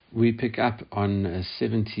We pick up on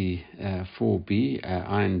 74b,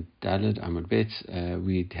 Ayin Daled Amud Bet.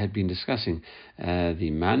 We had been discussing the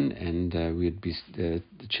man, and we had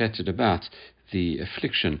chatted about the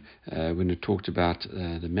affliction when we talked about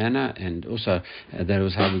the manna, and also that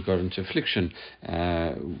was how we got into affliction.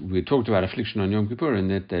 We talked about affliction on Yom Kippur,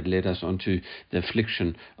 and that led us onto the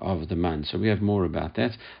affliction of the man. So we have more about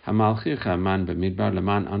that. Hamalchicha man b'midbar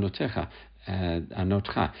leman anotecha.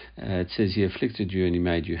 It says he afflicted you and he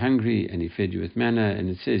made you hungry and he fed you with manna, and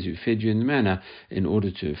it says he fed you in the manna in order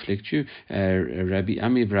to afflict you. Rabbi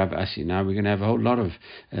Ami Rav Asi. Now we're going to have a whole lot of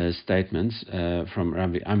statements from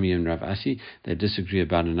Rabbi Ami and Rav Asi. They disagree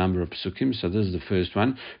about a number of psukim, so this is the first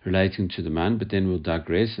one relating to the man, but then we'll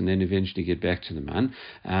digress and then eventually get back to the man.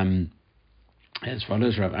 As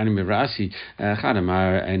follows, Rav Ani Mirasi,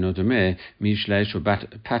 Chadamar Eino Dome, Mishleish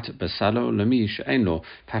Pat Basalo, Lamish Eino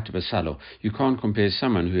Pat Basalo. You can't compare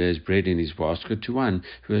someone who has bread in his basket to one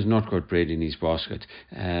who has not got bread in his basket.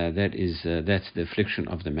 That's the affliction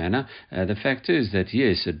of the manna. The fact is that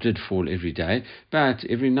yes, it did fall every day, but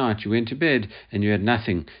every night you went to bed and you had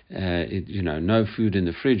nothing. No food in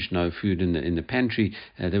the fridge, no food in the pantry.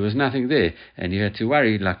 There was nothing there, and you had to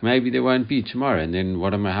worry like maybe there won't be tomorrow, and then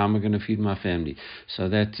how am I going to feed my family? So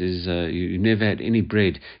that is, you never had any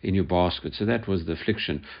bread in your basket. So that was the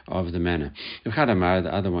affliction of the manna. The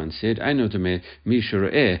other one said,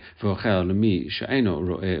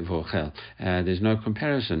 there's no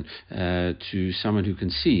comparison to someone who can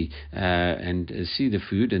see and see the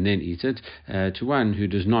food and then eat it to one who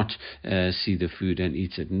does not see the food and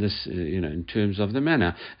eat it. And this, in terms of the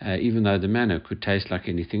manna, even though the manna could taste like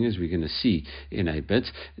anything, as we're going to see in a bit,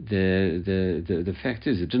 the fact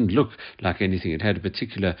is it didn't look like anything. It had a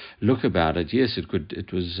particular look about it. Yes,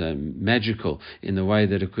 it was magical in the way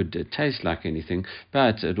that it could taste like anything,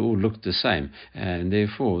 but it all looked the same, and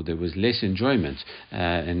therefore there was less enjoyment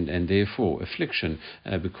and therefore affliction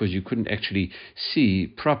because you couldn't actually see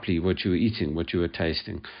properly what you were eating, what you were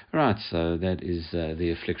tasting. Right, so that is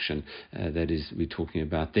the affliction that is we're talking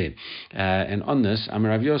about there. And on this,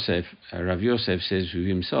 Amar Rav Yosef. Rav Yosef says who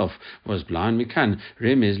himself was blind. Mikan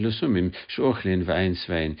remez lusumim sheochlin v'ein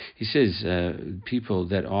svein. He says people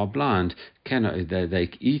that are blind they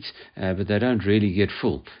eat, but they don't really get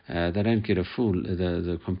full. They don't get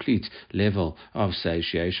the complete level of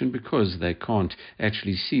satiation because they can't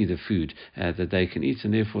actually see the food that they can eat,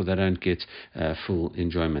 and therefore they don't get full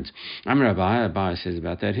enjoyment. Amar Abai says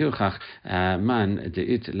about that, Hilchach man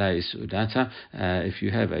deit lei sudata. If you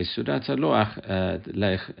have a sudata loach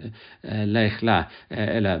lech la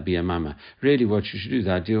ela biyamama. Really, what you should do,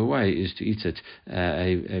 the ideal way is to eat it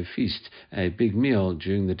a feast, a big meal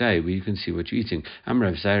during the day where you can see what you're eating.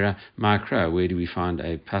 Amrav Zaira Makra. Where do we find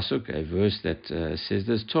a pasuk, a verse that says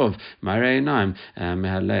this? Tov Marei Naim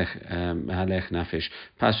Mehalech Nafesh.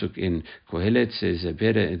 Pasuk in Kohelet says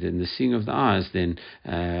better than the seeing of the eyes than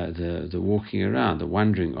the walking around, the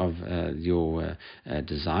wandering of your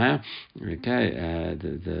desire. Okay,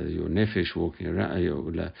 your nefesh walking around,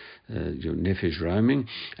 your nefesh roaming.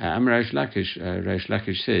 Reish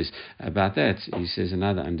Lakish says about that. He says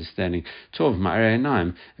another understanding. Tov Marei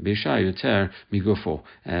Naim Bisha Yoter Migofo.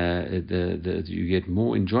 You get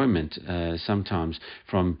more enjoyment sometimes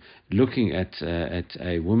from looking at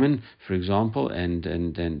a woman, for example, and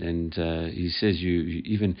he says you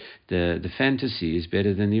even the fantasy is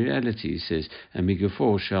better than the reality. He says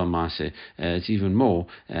Migofo shel Mase. It's even more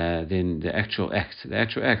than the actual act. The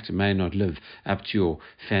actual act may not live up to your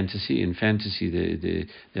fantasy. In fantasy,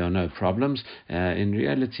 there are no problems. In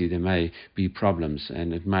reality, there may be problems,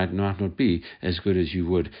 and it might not be as good as you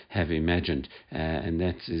would have imagined. And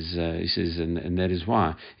that is, he says, and that is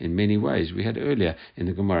why, in many ways, we had earlier in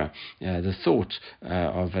the Gemara, the thought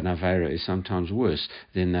of an Aveira is sometimes worse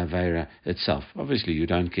than the Aveira itself. Obviously, you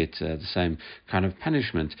don't get the same kind of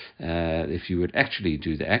punishment if you would actually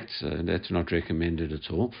do the act. That's not recommended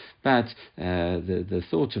at all. But the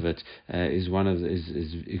thought of it is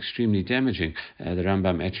extremely damaging. The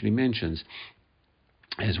Rambam actually mentions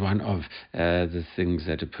as one of the things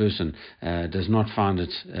that a person does not find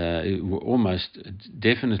it almost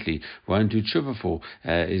definitely won't do tshuva for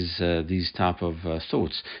is these type of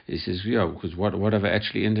thoughts. He says, because what have I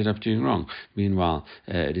actually ended up doing wrong? Meanwhile,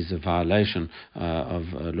 it is a violation of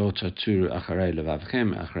lo tatur acharei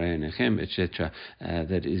levavchem, acharei nechem, etc.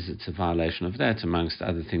 It's a violation of that, amongst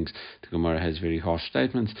other things. The Gemara has very harsh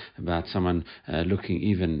statements about someone looking,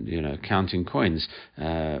 even counting coins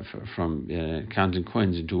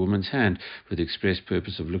coins into a woman's hand with the express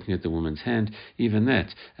purpose of looking at the woman's hand, even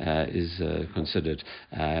that is considered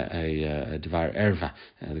a Dvar Erva.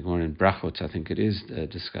 The Gemara in Brachot, I think it is,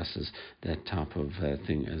 discusses that type of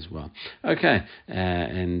thing as well. Okay,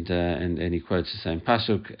 and he quotes the same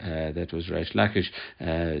pasuk that was Reish Lakish.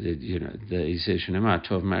 He says,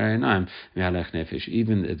 Tov Ma'areinayim Me'alech Nefesh.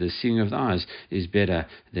 Even the seeing of the eyes is better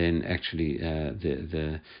than actually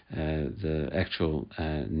the actual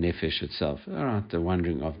nefesh itself. All right, the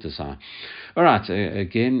wondering of desire. All right,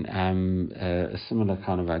 again, a similar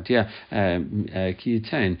kind of idea.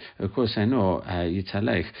 Kiyitain, of course, I know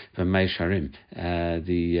yitalech b'mei sharim.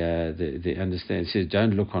 The understand says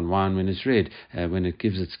don't look on wine when it's red, when it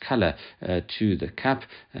gives its color to the cup.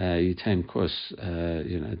 Yitain kos,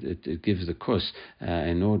 it gives the kos,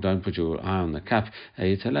 and no, don't put your eye on the cup.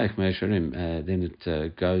 Yitalech b'mei sharim, then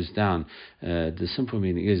it goes down. The simple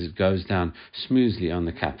meaning is it goes down smoothly on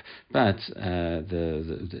the cup, but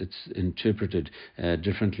it's interpreted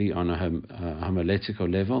differently on a homiletical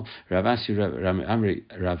level. Rav Ami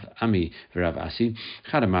Rav Asi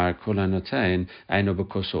Chadamar Kolanotain Aino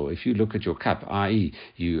Bekoso. If you look at your cup, i.e.,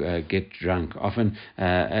 you get drunk often.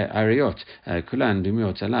 Ariot Kulan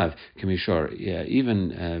Dumiot Alav Kamishor.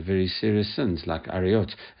 Even very serious sins like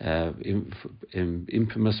Ariot,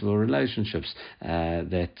 impermissible relationships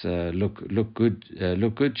that look good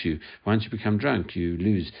to you. Once you become drunk, you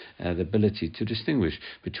lose the ability to distinguish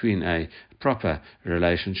between a proper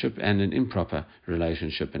relationship and an improper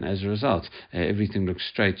relationship, and as a result, everything looks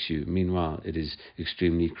straight to you. Meanwhile, it is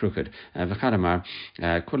extremely crooked. If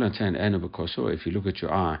you look at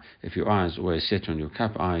your eye, if your eye is always set on your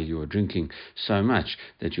cup, you are drinking so much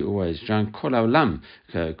that you're always drunk.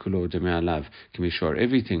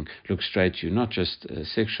 Everything looks straight to you, not just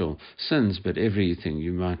sexual sins, but everything.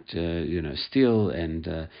 You might steal and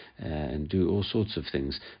do all sorts of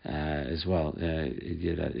things as well.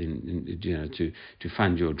 To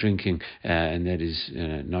fund your drinking, and that is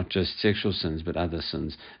not just sexual sins but other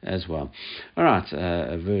sins as well. All right,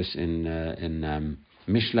 a verse in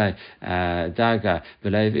Mishlei Daga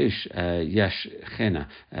B'leivish Yash Chena,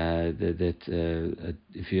 that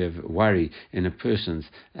if you have worry in a person's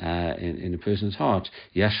heart,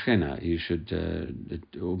 Yash Chena, you should it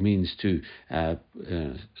means to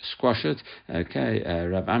squash it. Okay,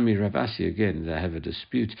 Rav Ami Rav Asi, again they have a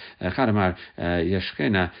dispute. Chadamar Yash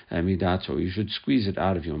Chena Midato, you should squeeze it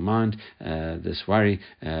out of your mind. This worry,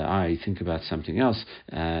 I think about something else,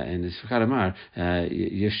 and it's Chadamar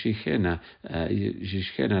Yeshichena. You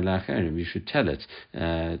should tell it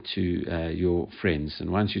to your friends, and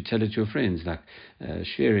once you tell it to your friends, like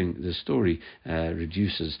sharing the story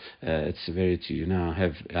reduces its severity. You now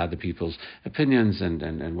have other people's opinions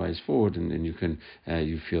and ways forward, and you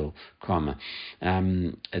feel calmer.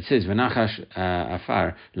 It says V'nachash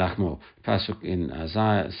afar lachmo. Pasuk in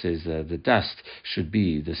Isaiah says the dust should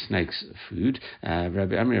be the snake's food.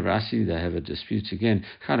 Rabbi Amri Rasi, they have a dispute again.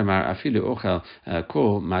 Chadamar afilu ochel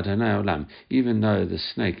kol madanei olam. Even though the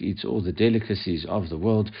snake eats all the delicacies of the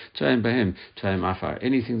world, toim behem toim afar.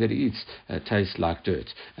 Anything that he eats tastes like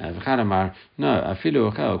dirt. Chadamar, no,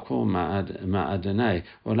 afilu ochel kol ma'adanei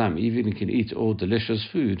olam. Even he can eat all delicious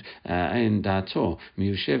food. Ein dato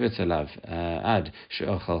miushevet alav ad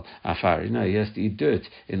she'ochel afar. He has to eat dirt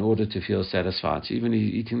in order to feel satisfied. So even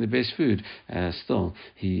he's eating the best food, still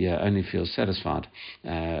he only feels satisfied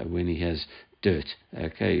when he has dirt,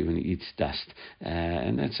 okay, when he eats dust,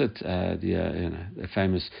 and that's it. The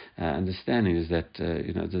famous understanding is that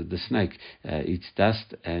the snake eats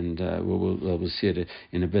dust, and we'll see it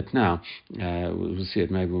in a bit now. We'll see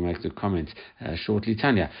it. Maybe we'll make the comment shortly.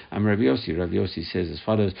 Tanya, Rav Yossi. Rav Yossi says as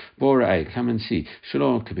follows: Bora'ei, come and see.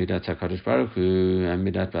 Shalom k'midat HaKadosh Baruch Hu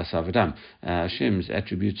midat basar v'dam. Hashem's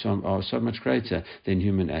attributes are so much greater than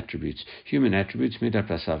human attributes. Human attributes midat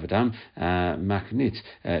basar v'dam maknit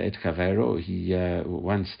et kavero.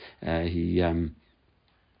 Once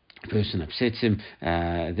person upsets him,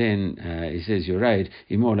 then he says you're right.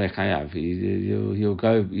 He'll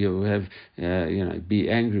be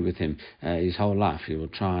angry with him his whole life. He will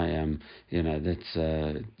try, and he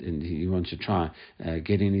wants to try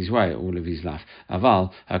get in his way all of his life.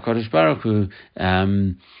 Aval HaKadosh Baruch Hu.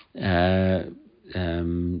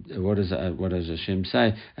 What does Hashem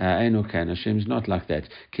say? Hashem's not like that.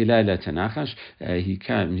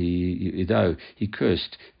 Though he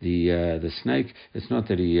cursed the snake, it's not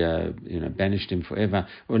that he banished him forever.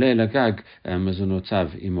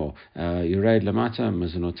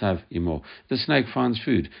 The snake finds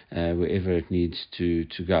food wherever it needs to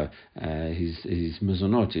go. His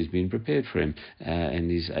mezonot is being prepared for him,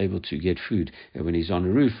 and he's able to get food when he's on a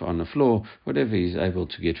roof, on the floor, whatever, he's able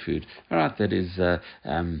to get food. All right, that is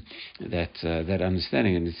that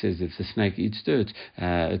understanding, and it says if the snake eats dirt,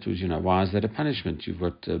 it was, why is that a punishment? You've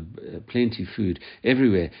got plenty food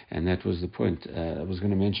everywhere, and that was the point I was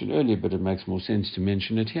going to mention earlier, but it makes more sense to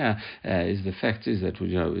mention it here. Is the fact is that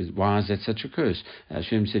why is that such a curse?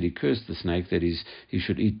 Hashem said he cursed the snake that he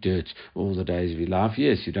should eat dirt all the days of your life.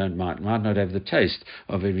 Yes, you might not have the taste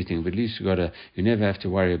of everything, but at least you never have to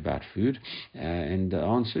worry about food. And the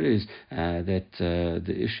answer is that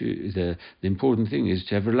the important thing is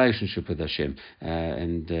to have a relationship with Hashem,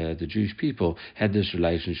 and the Jewish people had this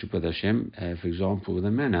relationship with Hashem. For example, with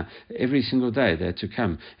the manna, every single day they had to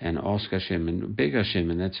come and ask Hashem and beg Hashem,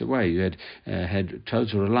 and that's the way you had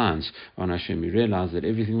total reliance on Hashem. You realized that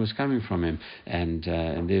everything was coming from Him, and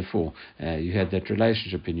therefore you had that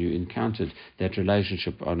relationship, and you encountered that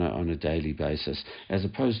relationship on a daily basis, as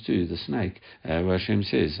opposed to the snake, where Hashem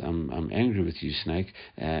says, I'm angry with you, snake,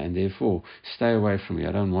 and therefore stay away from me.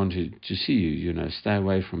 I don't want to see you, stay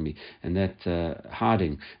away from me. And that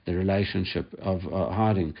hiding the relationship of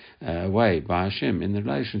hiding away by Hashem in the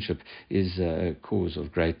relationship is a cause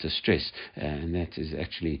of great distress, and that is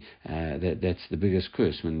actually that's the biggest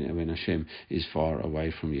curse when Hashem is far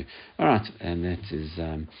away from you. All right, and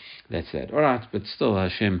that's that. All right, but still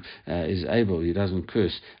Hashem is able. He doesn't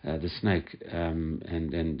curse the snake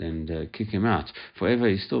and kick him out forever.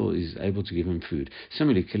 He still is able to give him food.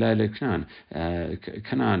 Similarly, Canaan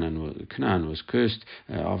was cursed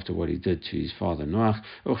after what he did to his father Noach.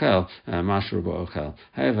 Ochel, Mashraba Ochel.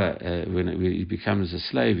 However, when he becomes a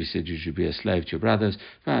slave, he said you should be a slave to your brothers,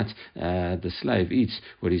 but the slave eats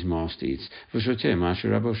what his master eats. V'shoteh,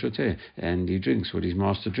 Mashraba Shoteh, and he drinks what his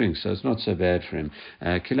master drinks, so it's not so bad for him.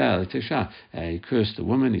 Kilal Tesha, he cursed the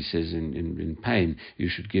woman. He says in pain you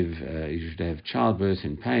should have childbirth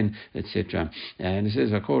in pain, etc. And he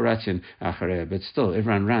says Ratzin Achareh, but still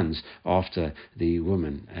everyone runs after the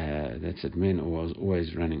woman. That's it. Men are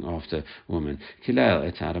always running after women. Kilal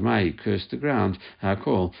et Adamai, he cursed the ground.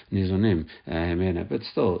 Hakol Nizonim Hemena, but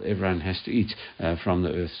still everyone has to eat from the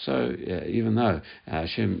earth. So even though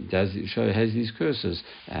Hashem has these curses,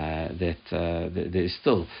 that there's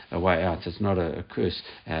still a way out. It's not a curse,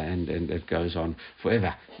 and it goes on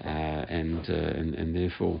forever, and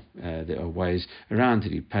therefore there are ways around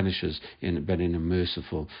it. He punishes but in a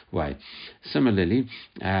merciful way. Similarly,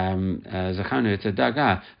 Zachanu et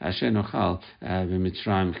Daga Asher Nochal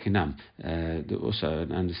b'Mitzrayim Chinam. Also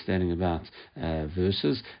an understanding about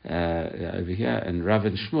verses over here, and Rav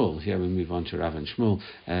and Shmuel. Here we move on to Rav and Shmuel.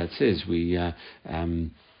 It says we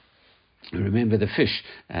remember the fish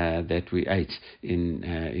that we ate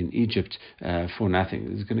in Egypt for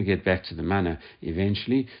nothing. It's going to get back to the manna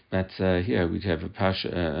eventually, but here we have a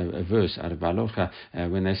verse out of Balocha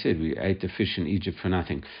when they said we ate the fish in Egypt for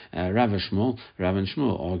nothing. Rav and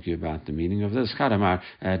Shmuel argue about the meaning of this. Chadamar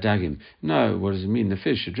dagim. No, what does it mean? The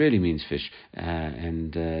fish. It really means fish,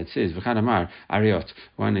 and it says v'chadamar ariot.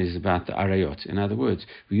 One is about the ariot. In other words,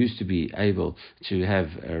 we used to be able to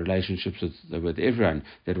have relationships with everyone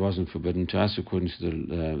that wasn't forbidden to us according to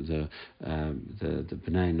the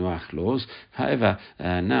B'nai Noach laws. However,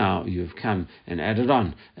 now you've come and added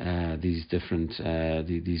on these different,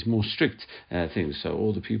 these more strict things. So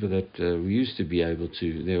all the people that we used to be able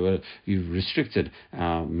to, you've restricted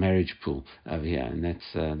our marriage pool over here, and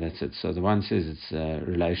that's it. So the one says it's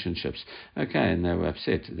relationships. Okay, and they were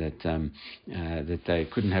upset that they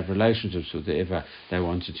couldn't have relationships with whoever they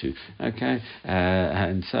wanted to. Okay,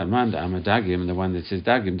 and so Manda Amadagim, the one that says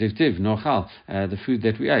Dagim Diktiv Nochal, the food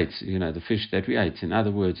that we ate, the fish that we ate. In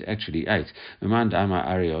other words, actually ate. Manda Ama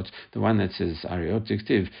Ariot, the one that says Ariot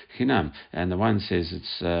Diktiv Chinam, and the one says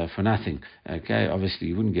it's for nothing. Okay, obviously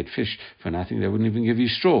you wouldn't get fish for nothing. They wouldn't even give you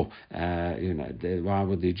straw. Why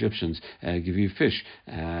would the Egyptians give you fish?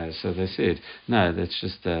 So they said, no, that's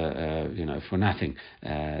just for nothing.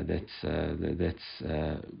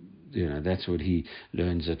 That's what he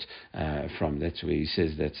learns it from. That's where he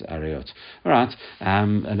says that's Ariot. All right,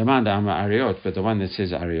 Lamanda Ama Ariot, but the one that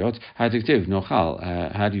says Ariot, Hadiktiv Nochal.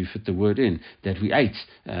 How do you fit the word in that we ate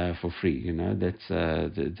for free?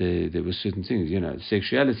 There were certain things.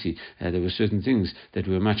 Sexuality. There were certain things that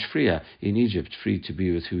were much freer in Egypt, free to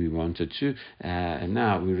be with who we wanted to, and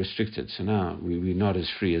now we're restricted. So now we're not as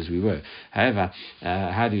free as we were. However,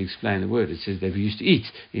 how do you explain the word? It says that we used to eat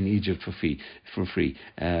in Egypt for free.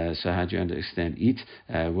 so how do you understand eat?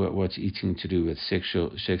 What's eating to do with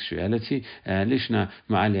sexuality? Lishna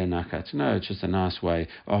ma'alia nakat. No, it's just a nice way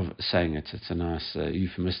of saying it. It's a nice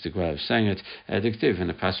euphemistic way of saying it. Diktiv in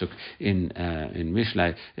the pasuk in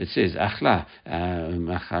Mishlei, it says achla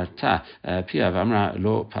macharta piav amra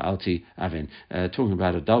lo pa'alti avin. Talking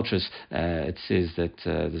about adulteress, it says that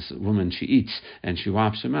this woman, she eats and she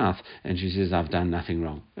wipes her mouth and she says, I've done nothing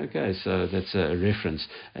wrong. Okay, so that's a reference,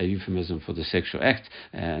 a euphemism for the sexual act,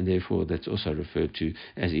 and therefore that's also referred to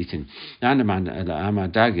as eating.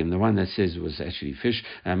 Dagim, the one that says it was actually fish,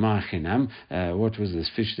 what was this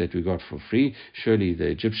fish that we got for free? Surely the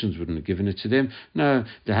Egyptians wouldn't have given it to them. No,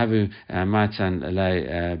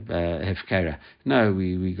 no,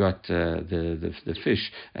 we got the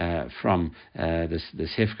fish from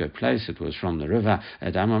this Hefker place. It was from the river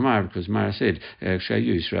at Amamar, because Mara said,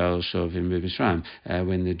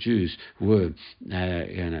 when the Jews were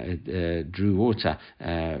drew water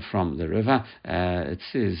from the river, it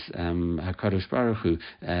says HaKadosh Baruch Hu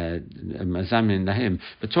Mazamin Lahem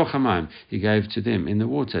B'toch Hamayim, he gave to them in the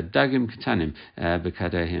water Dagim Ketanim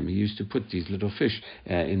B'Kadehim. He used to put these little fish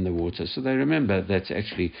in the water, so they remember that's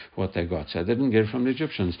actually what they got. So they didn't get it from the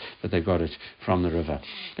Egyptians, but they got it from the river.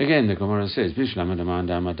 Again, the Gemara says Bishlam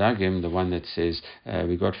Dagim, the one that says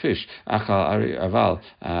we got fish. Achal Aval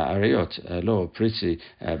Ariot Lo Pritzi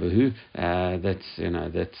Behu.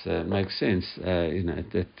 That makes sense.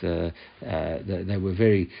 That they were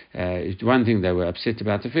very. One thing, they were upset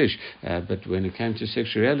about the fish, but when it came to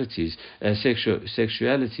sexuality and sexual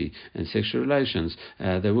relations,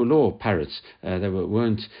 they were law parrots. They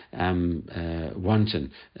weren't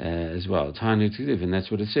wanton as well. And that's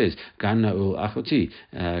what it says. Ganna ul achoti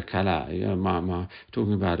kala.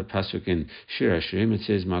 Talking about a pasuk in Shira Shirim, it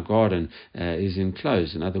says my garden is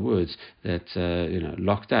enclosed. In other words, that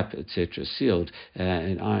locked up, etc., sealed,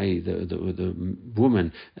 and the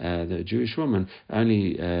woman, the Jewish woman,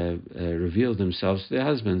 only revealed themselves to their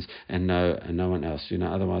husbands and no one else.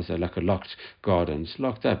 Otherwise they're like a locked garden. It's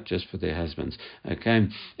locked up just for their husbands. Okay,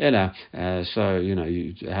 Ella. So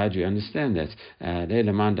how do you understand that?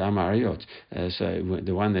 So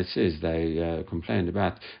the one that says they complained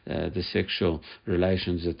about the sexual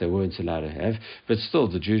relations that they weren't allowed to have, but still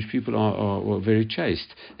the Jewish people were very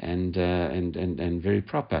chaste and very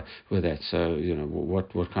proper with that. So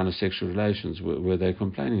what kind of sexual relations were they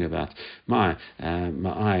complaining about?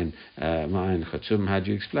 Ma'ayin chatzum. How do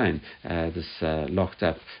you explain this locked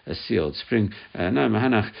up, sealed spring? No,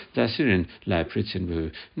 mahanach dasirin la pritzin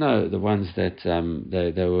behu. No, the ones that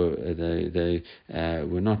they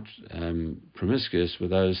were not promiscuous were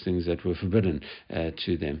those things that were forbidden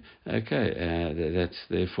to them. Okay, that's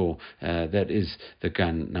therefore that is the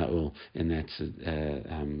gan na'ul in that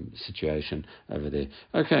situation over there.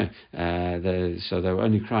 Okay, so they were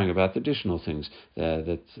only crying about the additional things,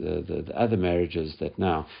 the other marriages that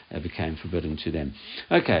now became forbidden to them.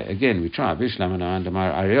 Okay, again we try. When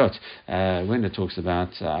it talks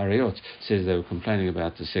about Ariot, it says they were complaining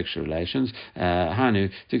about the sexual relations. Hanu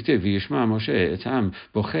tiktiv v'yishma Moshe etam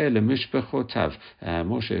bocher lemishpachotav.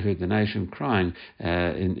 Moshe heard the nation crying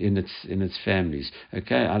in its families.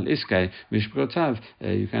 Okay, al iskei mishpachotav.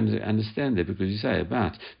 You can understand that because you say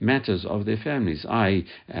about matters of their families. They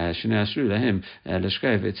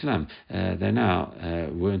now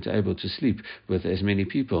weren't able to sleep with as many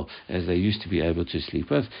people as they used to be able to sleep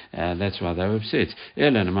with. That's why they were upset. They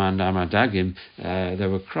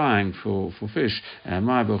were crying for fish.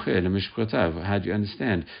 How do you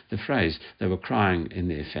understand the phrase? They were crying in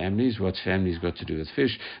their families. What's families got to do with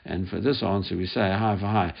fish? And for this answer we say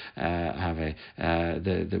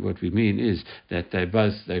what we mean is that they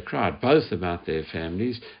cried both about their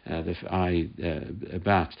families,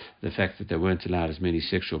 about the fact that they weren't allowed as many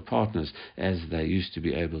sexual partners as they used to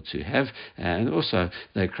be able to have, and also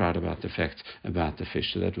they cried about the fact about the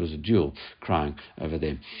fish. So that was a dual crying over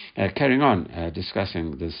them. Carrying on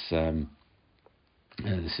discussing this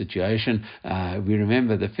the situation, we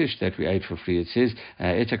remember the fish that we ate for free. It says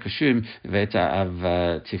eta kashum veta av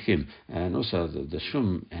tichim, and also the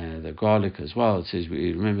shum, the garlic as well. It says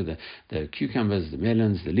we remember the cucumbers, the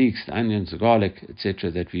melons, the leeks, the onions, the garlic, etc.,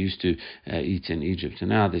 that we used to eat in Egypt. And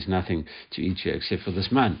now there's nothing to eat here except for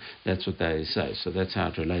this man. That's what they say. So that's how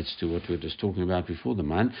it relates to what we were just talking about before, the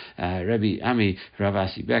man. Rabbi Ami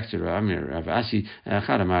Ravasi, back to Rabbi Ami Ravasi,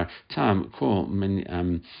 Chadamar Tam Kol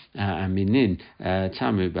Minin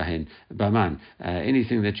tamu bahin baman.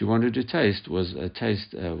 Anything that you wanted to taste was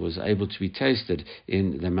able to be tasted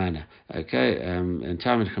in the manna. Okay, and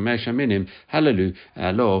Talmud Chamesh Aminim Halalu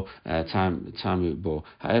Lo Tamu Bo.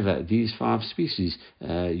 However, these 5 species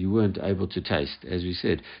you weren't able to taste, as we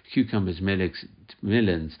said: cucumbers,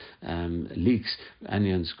 melons, leeks,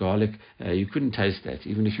 onions, garlic. You couldn't taste that.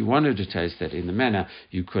 Even if you wanted to taste that in the manna,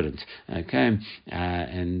 you couldn't. Okay,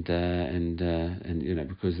 and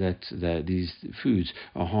because these foods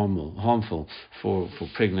are harmful for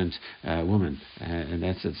pregnant women, and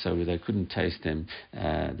that's it. So they couldn't taste them.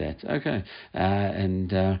 Okay,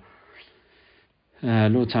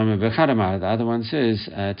 Lo tamu b'chadamar. The other one says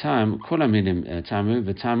tam kolaminim tamu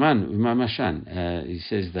v'taman umamashan. He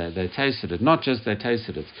says that they tasted it. Not just they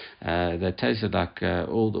tasted it. They tasted like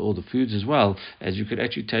all the foods, as well as you could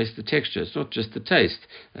actually taste the texture. It's not just the taste,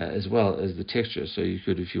 as well as the texture. So you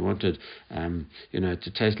could, if you wanted,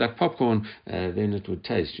 to taste like popcorn, then it would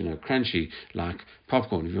taste, crunchy like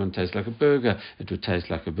popcorn. If you want to taste like a burger, it would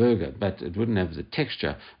taste like a burger, but it wouldn't have the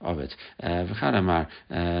texture of it. V'chadamar,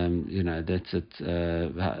 that's it.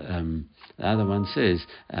 The other one says,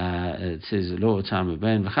 Lo tamu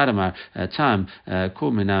ben v'chadamar tam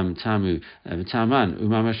kol minam tamu taman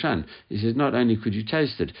umamashan. He says not only could you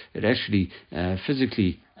taste it, it actually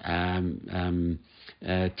physically had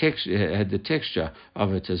the texture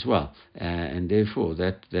of it as well, and therefore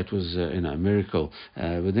that was a miracle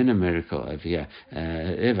within a miracle over here.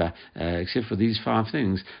 Except for these 5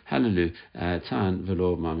 things, hallelujah, tan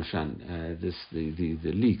velo mamashan.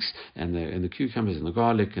 The leeks and the cucumbers and the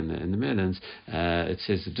garlic and the melons. It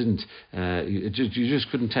says it didn't. You just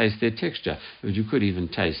couldn't taste their texture, but you could even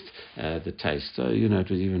taste the taste. So it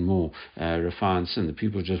was even more refined sin. The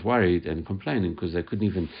people were just worried and complaining because they couldn't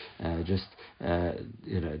even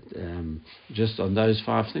just on those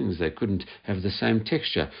 5 things, they couldn't have the same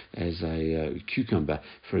texture as a cucumber,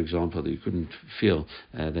 for example. You couldn't feel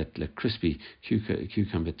that crispy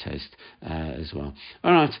cucumber taste as well.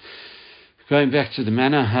 All right. Going back to the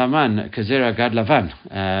manna, Haman Kazera Gad Lavan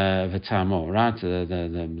V'Tamo, right?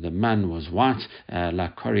 The man was white,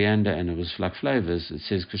 like coriander, and it was like flavors. It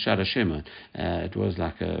says Kushara Shema. It was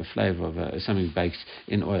like a flavor of something baked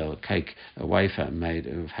in oil, a cake, a wafer made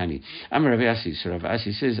of honey. Amar Rav Yassi, so Rav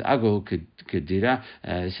Yassi says Agol Kedira.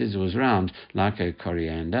 It says it was round like a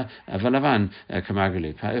coriander. Valavan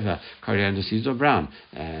Kamagalik. However, coriander seeds are brown,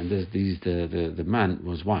 and the man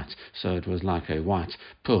was white, so it was like a white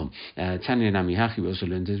pearl. We also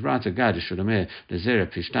learned this right. It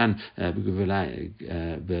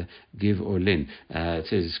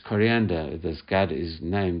says coriander. This gad is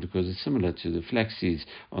named because it's similar to the flax seeds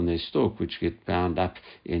on their stalk, which get bound up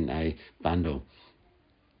in a bundle.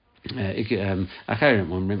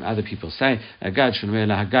 Other people say Agad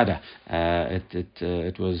Shunwela Haggadah.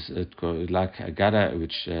 It was like Haggadah,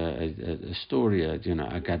 which a story,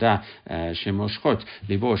 Haggadah Shemoshchot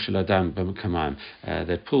Libo Sheladam B'Kamayim,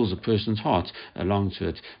 that pulls a person's heart along to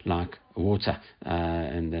it like water,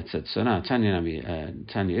 and that's it. So now Tanya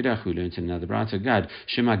Idach, we learned in another brata Gad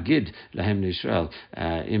Shema Gid Lahem Israel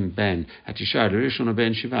Im Ben Hatishar Rishon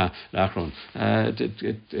Ben Shiva Lachron.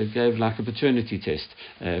 It gave like a paternity test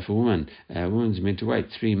for women. A woman's meant to wait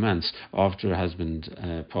 3 months after her husband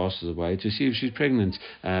passes away to see if she's pregnant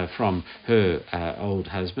from her old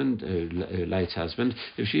husband, her late husband.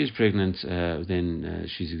 If she is pregnant, then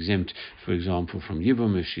she's exempt, for example, from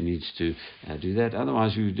Yibum if she needs to do that.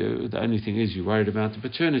 Otherwise, the only thing is you're worried about the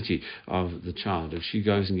paternity of the child. If she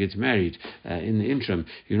goes and gets married in the interim,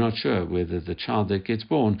 you're not sure whether the child that gets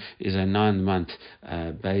born is a 9-month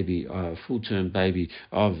baby, or a full-term baby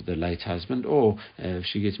of the late husband, or if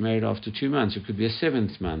she gets married after 2 months, it could be a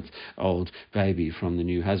 7th-month-old baby from the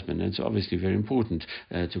new husband. And it's obviously very important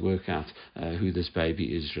to work out who this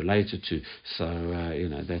baby is related to. So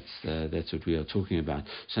that's what we are talking about.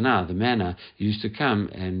 So now the manna used to come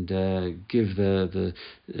and give the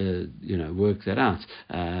work that out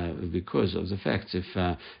because of the fact if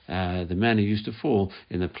the manna used to fall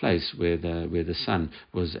in a place where the sun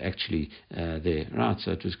was actually there, right?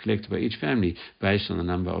 So it was collected by each family based on the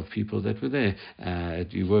number of people that were there.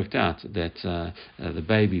 You worked out that the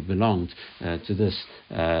baby belonged to this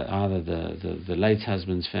either the late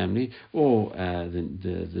husband's family or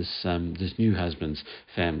this new husband's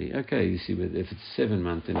family. Okay, you see, if it's 7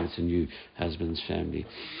 months, then it's a new husband's family.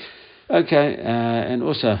 Okay, and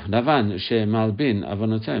also Lavan she malbin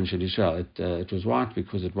avonotem shel Israel. It was white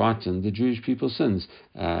because it whitened the Jewish people's sins,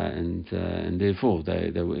 and therefore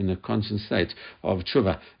they were in a constant state of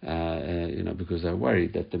tshuva, because they were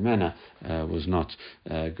worried that the manna was not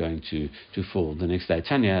going to fall the next day.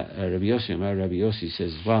 Tanya Rabbi Yossi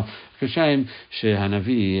says as well. כשם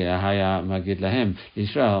שהנביא היה מגיד להם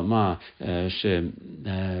לישראל מה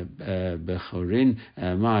שבחורין,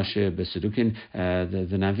 מה שבסדוקין.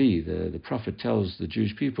 The Navi, the prophet, tells the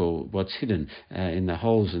Jewish people what's hidden in the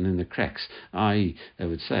holes and in the cracks, i.e. they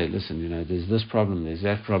would say, listen, there's this problem, there's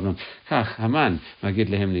that problem. Kach Haman magid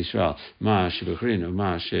lehem Yisrael ma shebachrin or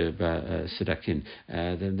ma shebesedakin.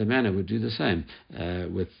 The manna would do the same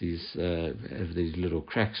with these little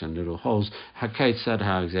cracks and little holes. Hakait said,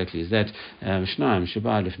 how exactly is that? Shnaim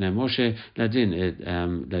sheba lifnei Moshe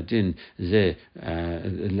ladin ze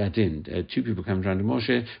ladin. Two people come around to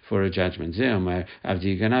Moshe for a judgment. Ze Omer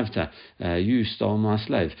avdi ganavta. You stole my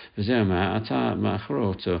slave. Ze Omer ata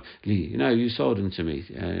machroto li. You sold him to me.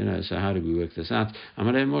 So how do we work this out?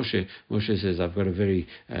 Amalei Moshe. Moshe says, I've got a very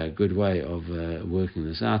good way of working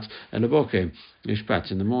this out. Leboke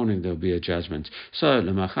mishpat. In the morning there'll be a judgment. So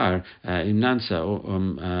lemachar imnansa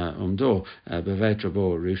umdo beveit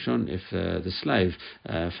rabo rishon. If the slave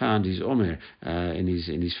found his omer in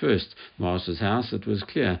his first master's house, it was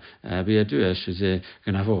clear biyadua shezeh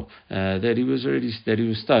ganavo that he was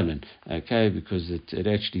stolen. Okay, because it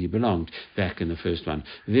actually belonged back in the first one.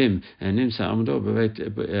 Vim nimsa umdo beveit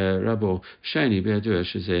rabo sheni biyadua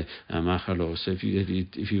shezeh machalo. So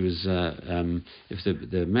if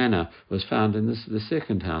the manna was found in the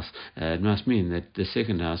second house, it must mean that the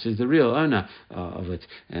second house is the real owner of it,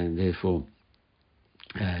 and therefore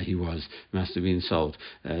he must have been sold.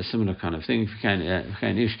 Similar kind of thing. Man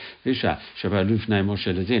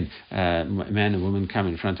and woman come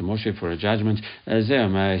in front of Moshe for a judgment. This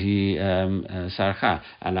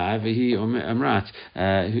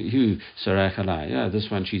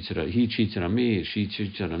one cheated. He cheated on me. She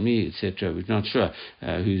cheated on me, etc. We're not sure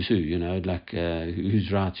who's who.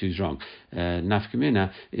 Who's right, who's wrong.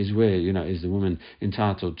 Nafkamina is where is the woman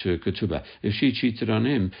entitled to a ketubah. If she cheated on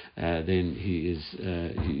him, then he is.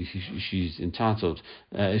 She's entitled.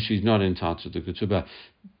 She's not entitled to ketubah.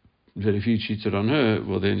 But if he cheated on her,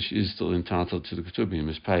 well, then she is still entitled to the ketubah. He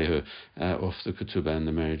must pay her off the ketubah, and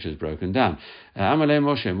the marriage is broken down. Amalei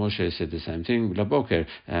Moshe said the same thing. Laboker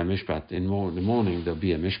mishpat. In the morning there'll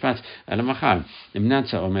be a mishpat. Alamachar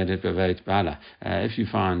imnatza omedet beveit bala. If you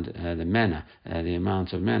find the manna, the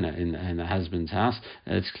amount of manna in the husband's house,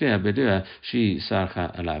 it's clear bedua she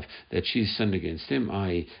sarcha alav, that she sinned against him.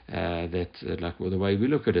 I.e., the way we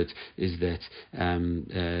look at it is that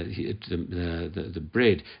the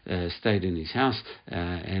bread stayed in his house,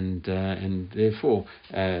 and therefore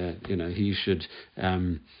he should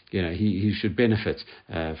he should benefit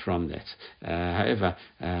from that. However,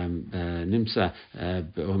 nimsa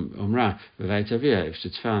umra b'veit if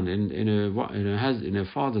it's found in her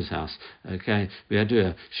father's house, okay,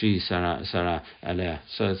 biadua she sara aleh.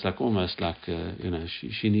 So it's almost like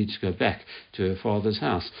she needs to go back to her father's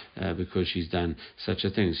house because she's done such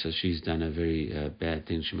a thing. So she's done a very bad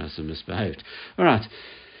thing. She must have misbehaved. All right.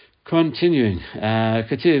 Continuing,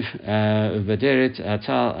 Kativ Vaderet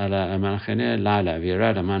Atal ala Manachane Lala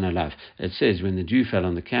Virada Manalav. It says when the dew fell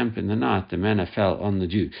on the camp in the night, the manna fell on the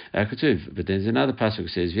dew. Kativ, but there's another passage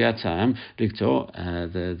that says Viatam Likto,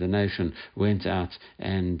 the nation went out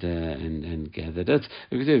and gathered it.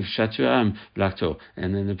 Kativ Shatuam Blakto,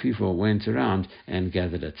 and then the people went around and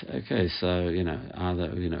gathered it. Okay, so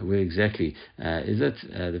either where exactly is it?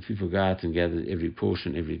 The people go out and gather every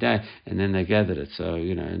portion every day, and then they gathered it. So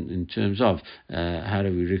in terms of how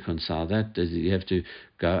do we reconcile that? Does you have to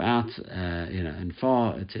go out, and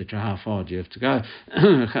far, etc. How far do you have to go?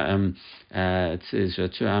 It says so.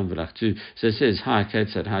 It says, "Hi, Kate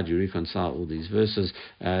said, how do you reconcile all these verses?"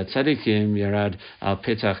 Tzadikim yarad al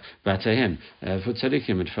petach batehem. For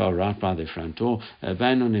tzadikim, it fell right by their front door.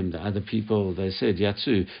 Bainonim, the other people, they said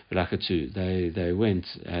yatsu v'lakatu. They went,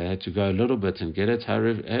 had to go a little bit and get it.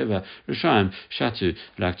 However, Rishaim shatu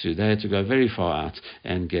v'lakatu. They had to go very far out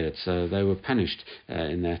and get it. So they were punished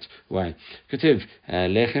in that way. Ketiv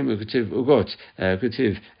lechem uketiv ugot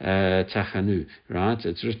ketiv tachanu. Right?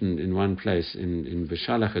 It's written in one place in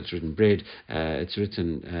Beshalach. It's written bread. It's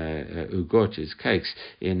written ugot is cakes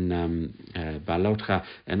in balotcha,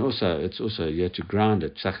 and it's also you have to grind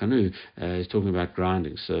it. Tachanu is talking about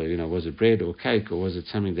grinding. So was it bread or cake, or was it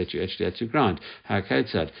something that you actually had to grind? How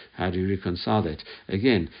do you reconcile that?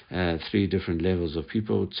 Again, three different levels of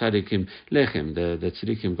people. Tzadikim lechem. The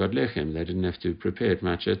tzadikim got lechem. They didn't have to prepare it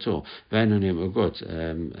much at all. Vainonim ugot.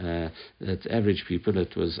 That's average people.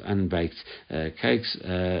 It was unbaked cakes.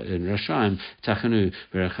 In Rashaim tachanu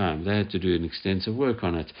v'racham. They had to do an extensive work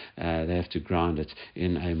on it. They have to grind it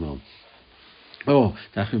in a mill. Oh,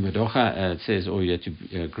 it says, or you have to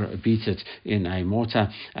beat it in a mortar.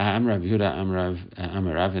 Amrav Yehuda,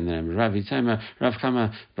 Amarav, and then Rav Yitema, Rav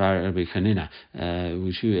Kama, Bar Rabbi Chanina,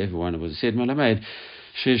 which everyone was said, Malamed.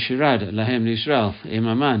 Shirad Lahem Israel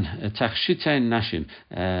Imaman Tachshitein Nashim,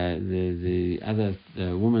 the other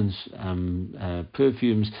woman's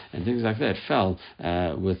perfumes and things like that fell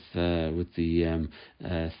with the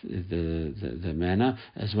manna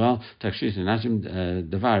as well. Tachshitein Nashim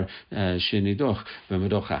Davar Shenidoch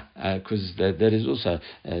V'Medocha, because that is also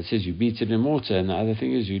it says you beat it in mortar, and the other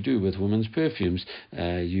thing is you do with women's perfumes,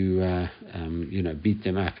 you beat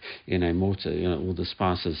them up in a mortar, all the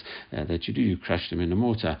spices that you do, you crush them in a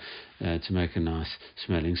mortar to make a nice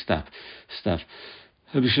smelling stuff.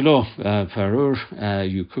 Parur,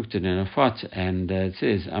 you cooked it in a pot, and it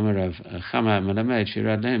says Amarav Chama Malamed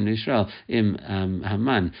Shirad Lehem Israel Im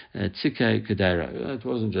Haman Tzike Kedera. It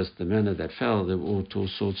wasn't just the manna that fell; there were all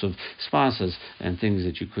sorts of spices and things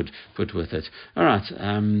that you could put with it. All right,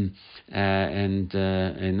 and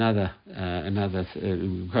another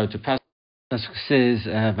go to pass. Says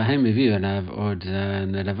in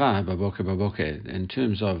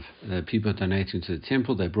terms of the people donating to the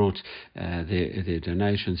temple, they brought their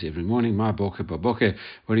donations every morning. Ma boker baboker.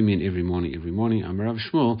 What do you mean every morning? Every morning. Amarav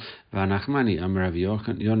Shmuel v'anachmani Amarav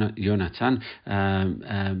Yonatan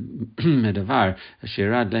medavar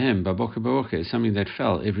shirad lehem baboker baboker. Something that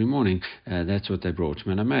fell every morning. That's what they brought.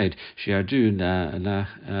 Melamed shiadu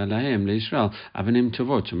lahem leIsrael avanim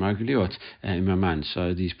tovot margliot imaman.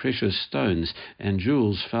 So these precious stones and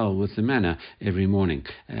jewels fell with the manna every morning.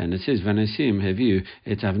 And it says, Vanasim have you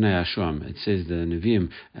et avnei ashram. It says the Nevi'im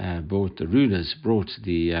the rulers brought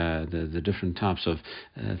the different types of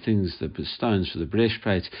things, the stones for the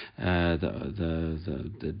breastplate,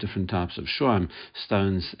 the different types of shoam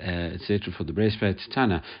stones, etc. for the breastplate.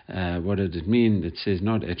 Tana, what did it mean? It says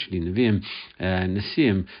not actually Nevi'im.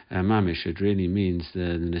 Nasim mamish, it really means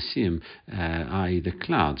the Nasim, i.e. the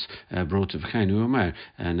clouds, brought of Chainu Omer,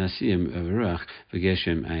 Nasim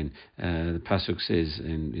V'geshem Ein. The pasuk says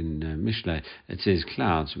in Mishlei, it says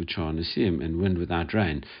clouds which are Nasim and wind without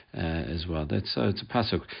rain as well. It's a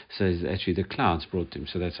pasuk says actually the clouds brought them.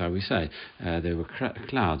 So that's how we say there were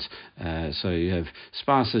clouds. So you have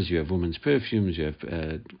spices, you have women's perfumes, you have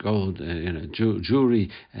gold, jewelry,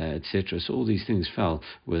 etc. So all these things fell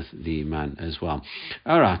with the man as well.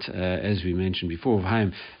 All right, as we mentioned before,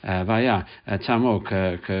 Vaya Tamok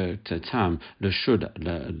Tam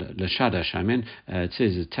Lashada Shamin. It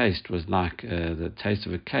says the taste was like the taste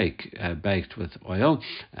of a cake baked with oil,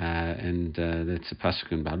 and that's a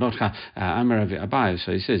pasuk in Balotcha. Amar Abai.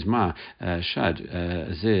 So he says Ma Shad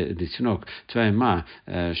Ze Ditnok Tvei Ma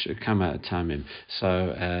Kama Tamim.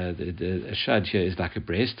 So the shad here is like a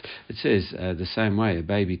breast. It says the same way a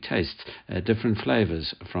baby tastes different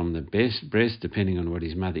flavors from the breast depending on what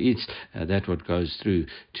his mother eats. That's what goes through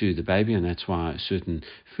to the baby, and that's why certain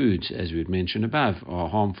foods, as we had mentioned above, are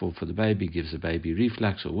harmful for the baby, gives the baby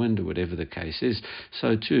reflux or wind or whatever the case is.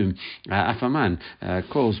 So too, Afaman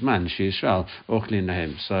calls man Shishral Ochlin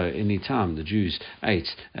Lahem. So any time the Jews ate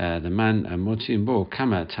the man Motzim Bo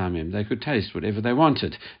Kama Tamim, they could taste whatever they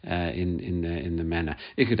wanted in the manna.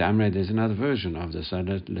 Ikad Amre, there's another version of this.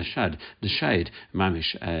 Lashad, the shade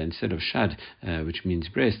mamish, instead of shad, which means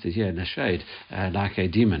breast, is here lashade, like a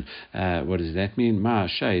demon. What does that mean? Ma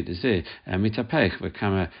shade is there. Mitapech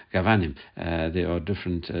v'kama gavanim. There are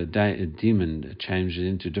different demon changes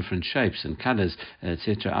into different shapes and colors,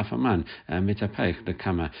 etc. Afaman mitapech the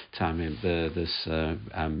kama tamim. This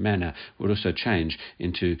manna would also change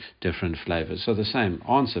into different flavors. So the same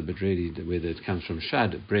answer, but really whether it comes from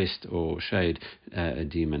shad, breast, or shade, a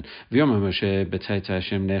demon. Yoma Moshe b'tayta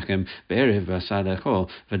Hashem lechem be'erev v'asad echol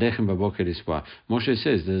v'lechem b'boker lispa. Moshe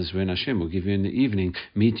says this is when Hashem will give you in the evening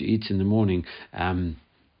meat to eat in the morning.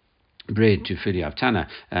 Bread to fill you up. Tana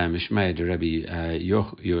Mishmei de Rabbi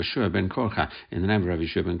Yoshua ben Korcha. In the name of Rabbi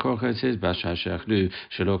Yoshua ben Korcha, it says Basha Shachlu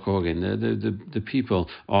Shalok Hogan. The people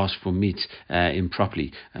asked for meat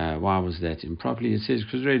improperly. Why was that improperly? It says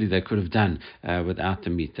because really they could have done without the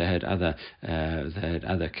meat. They had other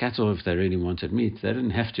cattle. If they really wanted meat, they didn't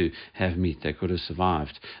have to have meat. They could have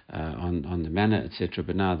survived on the manna, etc.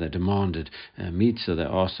 But now they demanded meat, so they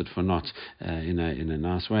asked it for not in a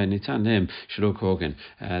nice way. Nitan them Shalok Hogan.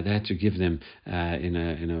 They had to give them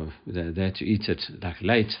they're to eat it like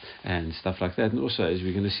late and stuff like that. And also, as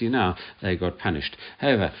we're going to see now, they got punished.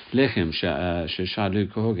 However, lechem shalu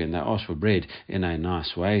kohogen, they asked for bread in a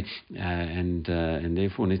nice way, and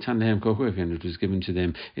therefore nitan lehem kohogen, it was given to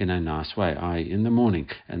them in a nice way, i.e. in the morning,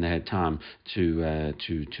 and they had time to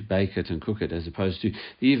bake it and cook it, as opposed to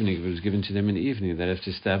the evening. If it was given to them in the evening, they'd have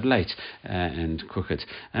to stay up late and cook it.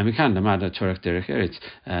 And so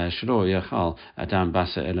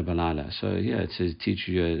yeah, it says teach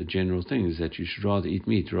you general things that you should rather eat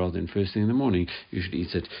meat rather than first thing in the morning. You should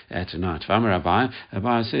eat it at night. Rabbi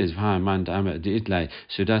says,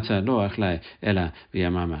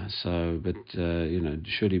 so, but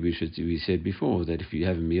surely we said before that if you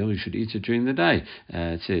have a meal, you should eat it during the day.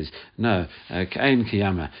 It says no,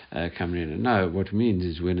 no. What it means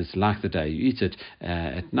is when it's like the day, you eat it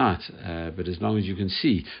at night, but as long as you can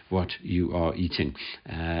see what you are eating.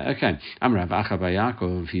 Okay. Amrav Achaba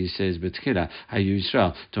Yaakov, he says, B'tkila Hayu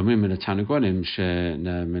Yisrael Tomim Min Tanagolim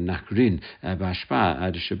Menakrin Bashpa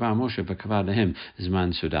Ad Sheba Moshe V'Kavad Lehem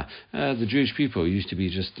Zman Suda. The Jewish people used to be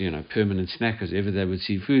just permanent snackers. Ever they would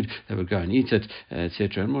see food, they would go and eat it,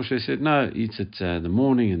 etc. And Moshe said, no, eat it the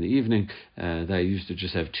morning and the evening. They used to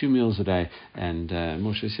just have 2 meals a day, and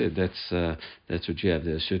Moshe said that's what you have.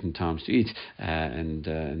 There are certain times to eat, and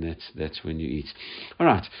that's when you eat. All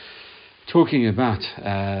right. Talking about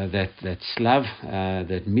that slav,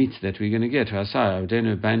 that meat that we're going to get. They asked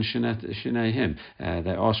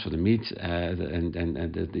for the meat,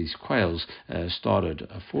 and these quails started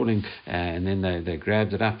falling, and then they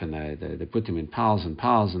grabbed it up and they put them in piles and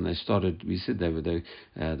piles, and they started. We said the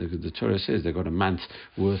Torah says they got a month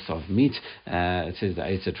worth of meat. It says they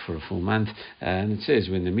ate it for a full month, and it says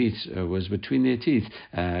when the meat was between their teeth,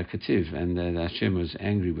 kativ, and Hashem was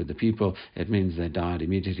angry with the people. It means they died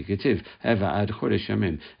immediately, kativ. But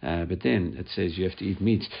then it says you have to eat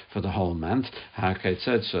meat for the whole month.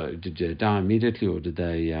 So did they die immediately, or did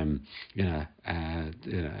they,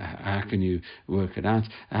 how can you work it out?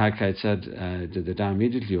 Did they die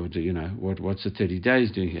immediately, or what's the 30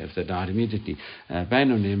 days doing here if they died immediately?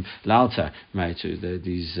 Bainonim Lalta,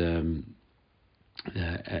 these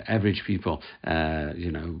average people,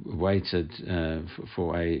 waited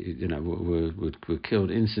for were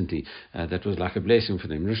killed instantly. That was like a blessing for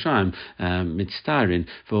them. Rishaim mitztarin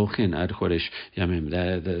v'olchin ad chodesh yamim.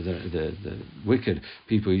 The wicked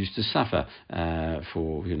people used to suffer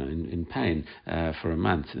for in pain for a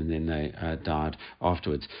month, and then they died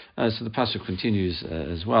afterwards. So the pasuk continues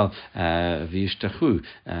as well. V'yishtachu.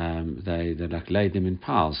 They like laid them in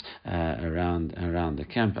piles around the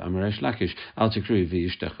camp. Amaresh Lakish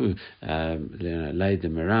v'yishtachu, laid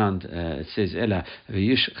them around. It says ela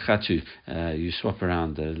v'yishchatu. You swap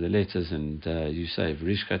around the letters and you say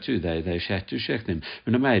v'yishchatu. They shech them.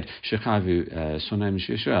 V'nameid shechavu sonem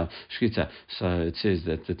Yisrael shkita. So it says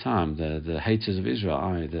that the time the haters of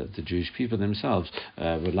Israel, the Jewish people themselves,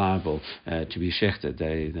 were liable to be shechted.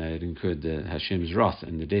 They had incurred Hashem's wrath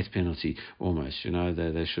and the death penalty almost.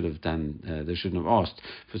 They should have done. They shouldn't have asked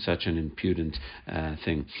for such an impudent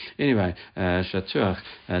thing. Anyway, Shatuach,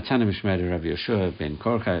 Tana Mishmei Rav Yeshua ben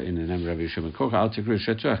Korcha, in the name of Rav Yeshua ben Korcha, Al Tikru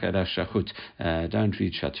Shatuach Ela Shachut. Don't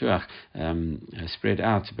read Shatuach spread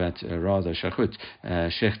out, but rather Shachut,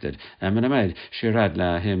 shechted. Menamed Shirad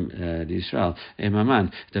Lahim Israel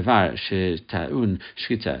Emaman Devar Shetaun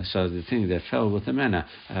Shkita. So the thing that fell with the manna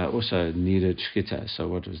also needed Shkita. So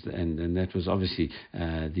what was and that was obviously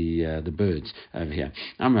the birds over here.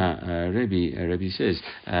 Rebbe says,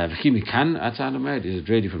 is it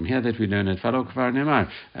ready from here that we learn it?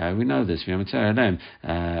 We know this.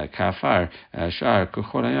 Kafar Shar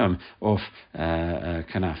Kucholayam of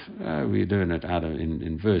Kanaf. We learn it out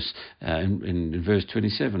in verse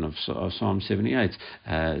 27 of Psalm 78.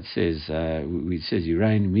 It says you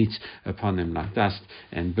rain meat upon them like dust,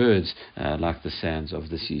 and birds like the sands of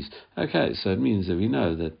the seas. Okay, so it means that we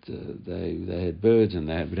know that they had birds, and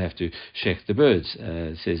they would have to check the birds.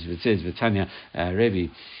 It says Vitanya Rebbe.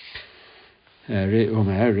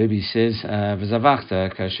 Rebbe says,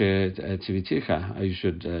 "V'zavachta kasher tiviticha." You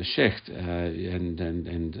should shecht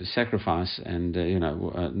and sacrifice, and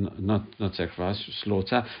not sacrifice,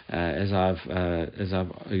 slaughter, as I've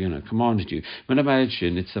commanded you.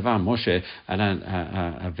 Moshe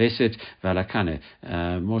veset v'alakane.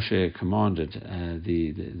 Moshe commanded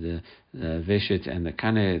the veshet and the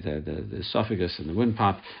kane, the esophagus and the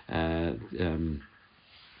windpipe,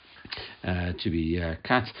 to be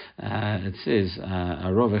cut. It says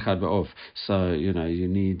arov echad ba'of. So you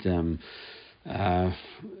need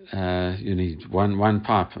you need one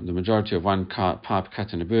pipe, the majority of one pipe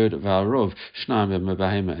cut in a bird, Valrov, Shnaim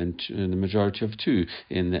and the majority of two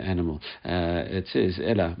in the animal. It says,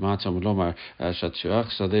 Ella, Matam Lomar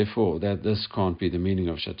Shatsuach, so therefore that this can't be the meaning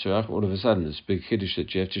of Shatsuach. All of a sudden, this big Kiddush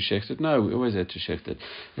that you have to shecht it. No, we always have to shecht it.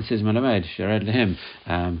 It says, Malamed, Sharad Lehem,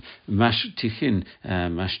 Mashtichin.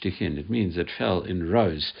 It means it fell in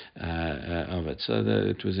rows of it. So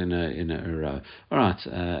it was in a row. All right,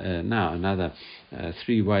 now another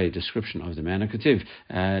three-way description of the manna. Ketiv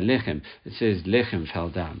lechem. It says lechem fell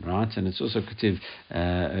down, right? And it's also ketiv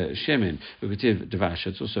shemen. Ketiv devash.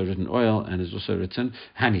 It's also written oil, and it's also written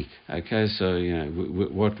honey. Okay, so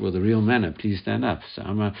what will the real manna? Please stand up. So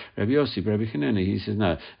I'm a Rabbi Yossi, Rabbi Chanina. He says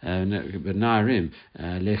no, but na'arim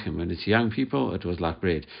lechem. When it's young people, it was like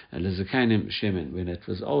bread. Lezakanim shemen. When it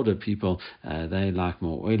was older people, they like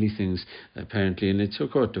more oily things apparently. And it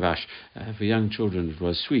took out devash. For young children, it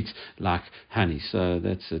was sweet like honey. So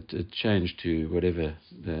that's it changed to whatever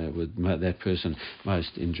would that person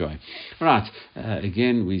most enjoy. Right,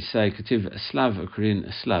 again we say Ketiv Slav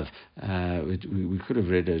Korean Slav. We could have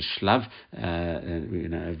read as Slav,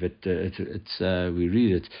 but we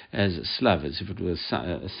read it as Slav, as if it was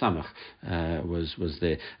a Samach was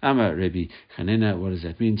there. Amar Rabbi Chanina, what does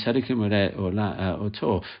that mean? Tzadikim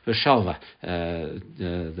Oto V'Shalva.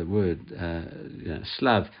 The word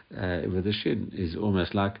Slav with the shin is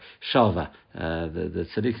almost like Shalva. The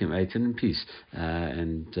tzaddikim ate it in peace,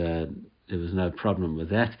 and there was no problem with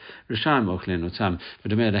that. Rishayim ochlin otam,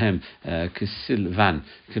 but Amedahem kisilvan,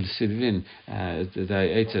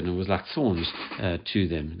 they ate it and it was like thorns to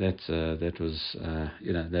them. That was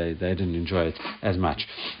they didn't enjoy it as much.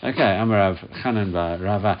 Okay, Amarav Chanan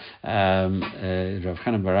Barava. Rav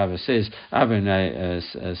Chanan Barava says Avonai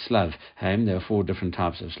Slav Haim. There are four different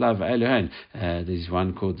types of Slav. Elohen. There's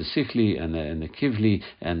one called the Sikli and the Kivli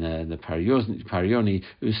and the Parioni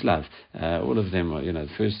Uslav. All of them are the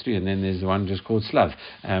first three, and then there's the one just called Slav.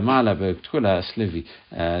 Mala Bekula Slivi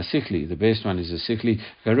Sikli. The best one is a Sikli.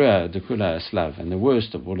 Garua Dekula Slav, and the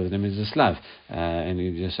worst of all of them is a Slav.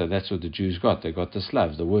 So that's what the Jews got. They got the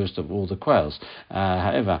Slav, the worst of all the quails.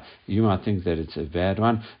 However, you might think that it's a bad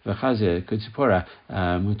one. V'chazeh kutzipora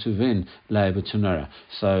mutuvin le'betunara.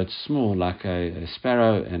 So it's small like a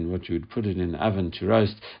sparrow, and what you would put it in the oven to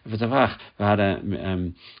roast. V'tavach v'hada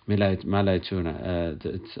malei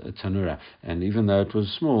tanura. And even though it was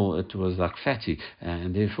small, it was like fatty,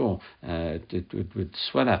 and therefore it would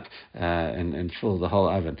swell up and fill the whole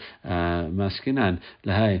oven. Maskinan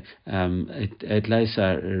lahai et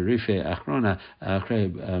leisa rife achrona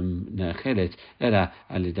chelet era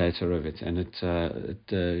alidei tarovet, and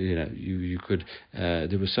you could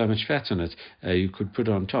there was so much fat on it, you could put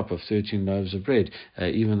on top of 13 loaves of bread.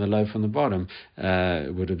 Even the loaf on the bottom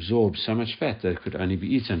would absorb so much fat that it could only be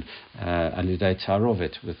eaten alidei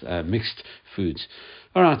tarovet with mixed foods.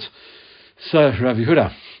 All right. So Rav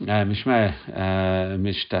Yehuda, Mishmei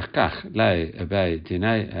Mishtakach Lei Bei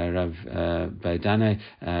Dinei Rav Beidane.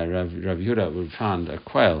 Rav Yehuda would find a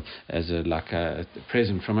quail as like a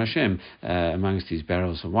present from Hashem amongst these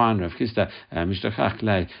barrels of wine. Rav Chisda Mishtachach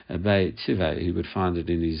Lei Bei Tziva. He would find it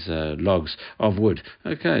in his logs of wood.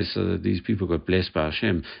 Okay, so that these people got blessed by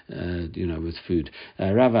Hashem, with food.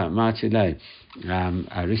 Rava Mati Lei.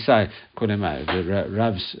 Arisai Kolema. The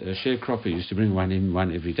Rav's sharecropper used to bring one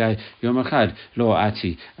every day. Yoma Chad Lo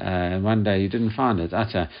Ati. One day he didn't find it.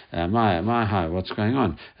 Ata my what's going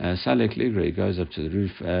on? Salek Ligri goes up to the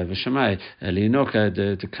roof. V'Shamai Liinoka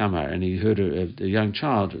de Kamar, and he heard a young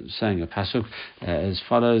child saying a pasuk as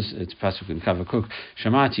follows. It's pasuk in Kavakuk.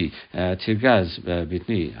 Shamati Tirgaz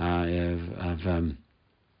Bitni. I've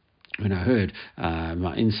when I heard,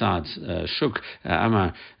 my insides shook.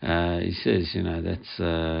 Amar, he says, that's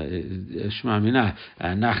Shema Minah,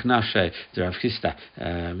 Nach Nashe, Rav Chisda.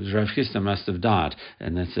 Rav Chisda must have died,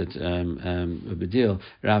 and that's it. Bedil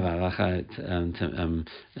Rava Lachat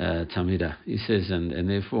Tamida. He says, and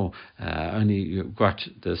therefore only got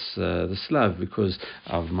this the Slav because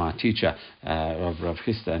of my teacher, Rav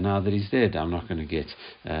Chisda. Now that he's dead, I'm not going to get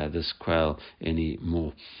this quail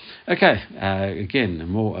anymore. Okay, again,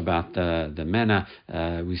 more about the manna.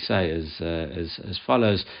 We say as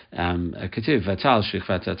follows. Ketiv Vatal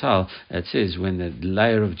Shikvat Tatal. It says when the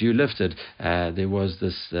layer of dew lifted, there was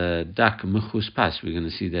this dak mechus pas. We're going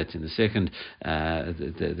to see that in a second.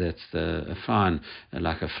 That's a fine,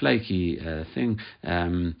 like a flaky thing,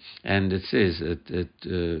 and it says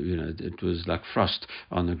it was like frost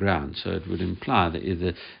on the ground. So it would imply that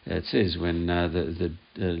it says when the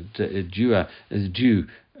dew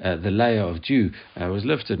the layer of dew was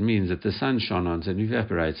lifted means that the sun shone on it and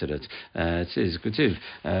evaporated it. It says Kutiv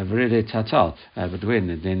Vrede Tatal, but when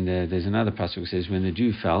then there's another pasuk that says when the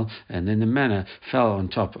dew fell, and then the manna fell on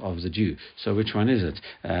top of the dew. So which one is it?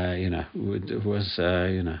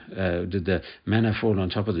 Did the manna fall on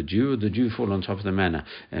top of the dew, or the dew fall on top of the manna?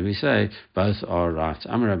 And we say both are right.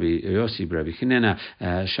 Amar Rabbi Yossi Rabbi Chinena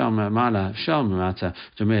Shalma Mala Shalma Mata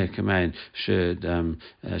Domei Kamein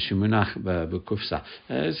Shimunach B'Kufsa.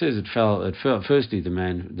 It says it fell. Firstly, the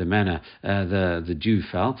manna, the dew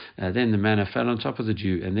fell. Then the manna fell on top of the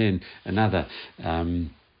dew, and then another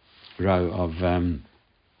row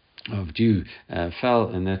of dew fell,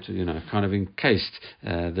 and that kind of encased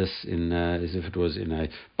this in as if it was in a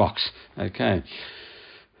box. Okay.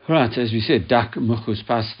 Right, as we said, dak muchus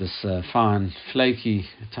pas, this fine, flaky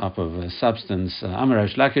type of substance.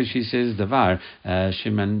 Amarash Lakish, she says, davar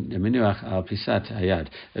sheman menuach al pisat hayad.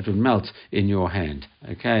 It would melt in your hand.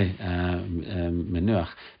 Okay, menuach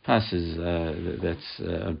pas is that's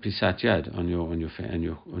pisat yad on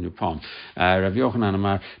your palm. Rav Yochanan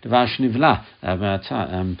Amar davar shnivla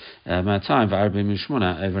ma'atayim v'arbim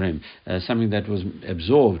mishmona everim. Something that was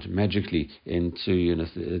absorbed magically into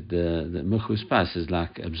the muchus pas is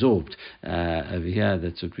like absorbed over here.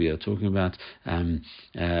 That's what we are talking about.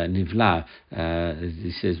 Nivla,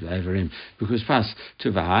 he says over him, because pas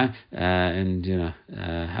tuvai, and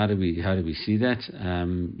how do we see that?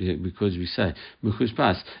 Because we say muchus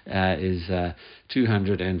pas is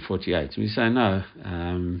 248. We say no,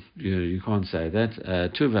 you can't say that.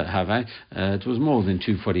 Tuva have it was more than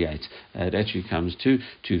 248. It actually comes to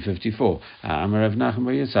 254. Amarav Nachum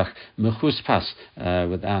Yitzchak muchus pas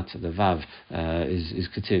without the vav is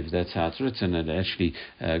ketiv. That's how it's written. It actually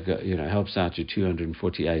helps out to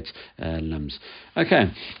 248 limbs.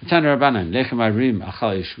 Okay, Tana Rabbanan Lechem Arim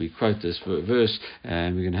Achalish. We quote this verse,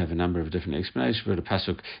 and we're going to have a number of different explanations for the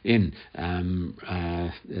pasuk in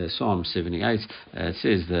Psalm 78. It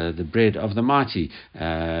says the bread of the mighty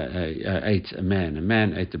ate a man. A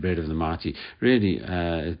man ate the bread of the mighty. Really,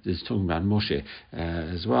 it's talking about Moshe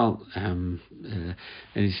as well. And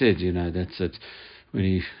he said, that's it.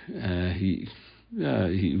 When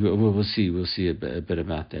we'll see a bit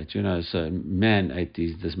about that. So man ate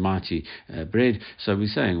this mighty bread. So we're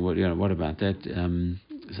saying, what about that?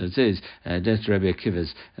 So it says that's Rabbi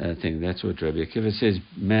Akiva's thing. That's what Rabbi Akiva says.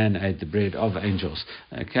 Man ate the bread of angels.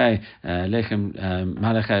 Okay, lechem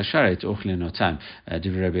malachai sharet ochlin otam.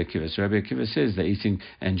 Rabbi Akiva. So Rabbi Akiva says they're eating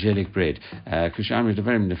angelic bread. Kushamri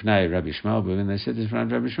devarim nefnei Rabbi Shmuel. But when they said this in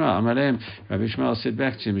front of Rabbi Shmuel, Amalem, Rabbi Shmuel said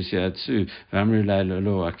back to him, Yatsu v'amru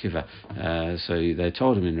lo Akiva. So they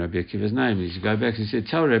told him in Rabbi Akiva's name. He said, go back. He said,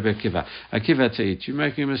 tell Rabbi Akiva to eat. You're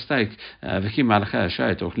making a mistake. V'chi malachai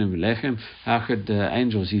sharet ochlin v'lechem. How could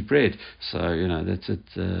angels eat bread? So that's it.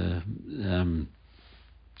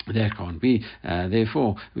 That can't be.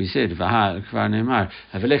 Therefore, we said, I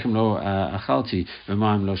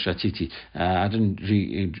didn't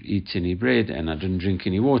eat any bread and I didn't drink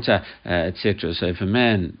any water, etc. So if a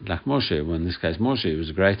man like Moshe, well in this case Moshe was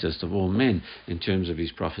the greatest of all men in terms of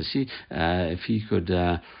his prophecy, if he could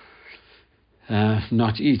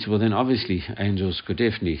not eat, well then obviously angels could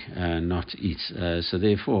definitely not eat. So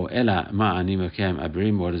therefore, Ella ma'ani makem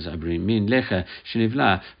abrim. What does abrim mean? Lecha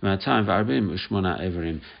shenivla ma'atayim v'arbim ushmona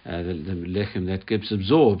everim. The lechem that gets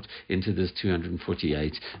absorbed into this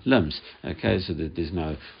 248 limbs. Okay, so that there's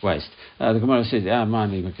no waste. The Gemara says,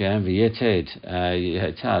 ma'ani makem v'yeted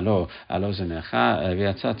yeta lo alozanecha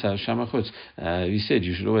v'yatzata shamachutz. You said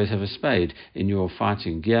you should always have a spade in your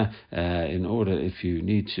fighting gear in order if you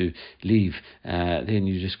need to leave. Then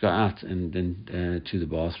you just go out and then to the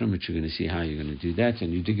bathroom, which you're going to see how you're going to do that,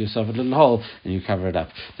 and you dig yourself a little hole and you cover it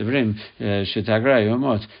up. The Brim Shetagrei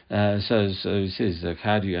Yomot. So he says, like,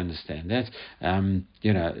 how do you understand that?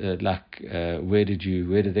 Where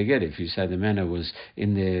did they get it? If you say the manna was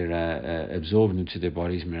in there absorbed into their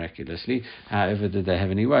bodies miraculously, however, did they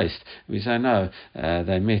have any waste? We say no,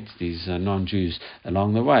 they met these non-Jews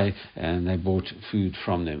along the way and they bought food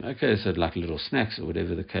from them. Okay, so like little snacks or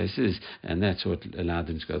whatever the case is, and that's what allowed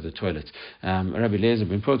them to go to the toilet. Rabbi Lezer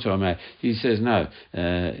ben Potor, he says no.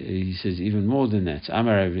 He says even more than that.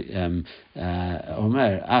 Omer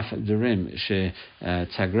af derim she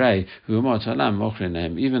tagrei huamot halam mochrin.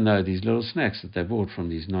 Even though these little snacks that they bought from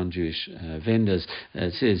these non-Jewish vendors,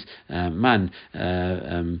 it says man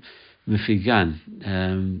mifigan.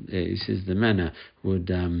 He says the manna would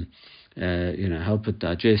help it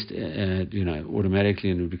digest, automatically,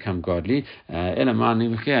 and it would become godly.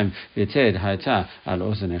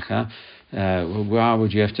 why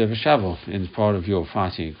would you have to have a shovel in part of your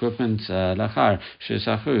fighting equipment? Lachar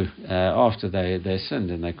shesachu, after they sinned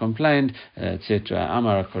and they complained, etc.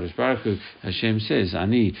 Amar HaKadosh Baruch Hu, Hashem says,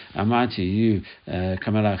 Ani amati you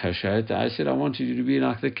kamelach hashot. I said I wanted you to be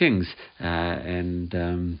like the kings, and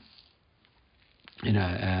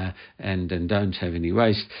don't have any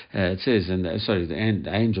waste. It says, the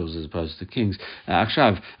angels as opposed to kings.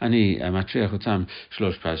 Akshav ani matriach otam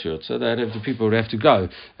shlosh parashiyot. So that if the people would have to go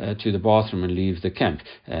to the bathroom and leave the camp,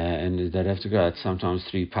 and they'd have to go at sometimes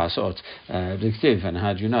 3 pasot. And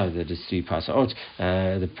how do you know that it's 3 pasot?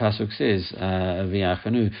 The pasuk says,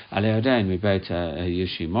 v'yachanu aleodain mibeit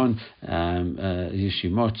yeshimot.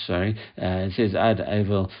 It says ad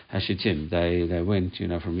avel hashitim. They went,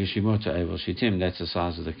 from Yeshimot to Avel Shittim. That's the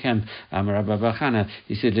size of the camp. Amar Rabba Chana,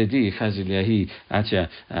 he said, Ledi chazil yahi atya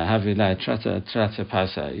havilai trata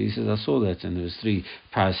pasa. He says, I saw that, and there was 3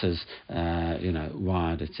 pasas,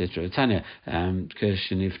 wide, etc. Tanya,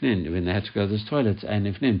 keshenifnin, when they had to go to the toilets,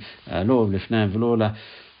 einifnim, lo lifnam v'lola.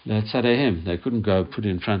 They couldn't go put it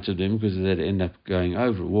in front of them because they'd end up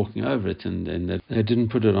walking over it, and they didn't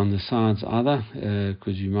put it on the sides either,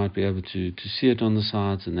 because you might be able to see it on the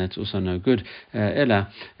sides, and that's also no good. Ella,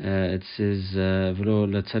 it says, they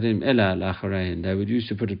would used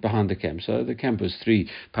to put it behind the camp, so the camp was 3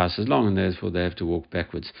 passes long, and therefore they have to walk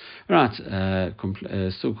backwards. Right,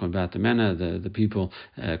 still about the manna, the people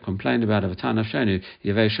complained about it.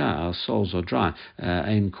 Our souls are dry,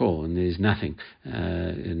 ain kol, and there's nothing.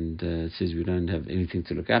 And it says we don't have anything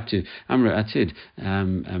to look up to. Amr atid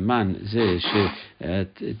man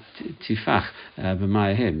tifach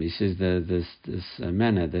b'mayhem. He says this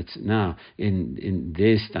manna that's now in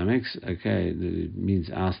their stomachs. Okay, it means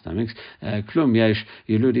our stomachs. Klum yesh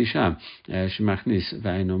yilud isha shemachnis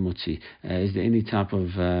v'eino mutzi. Is there any type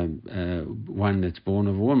of one that's born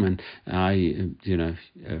of a woman,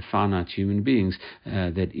 finite human beings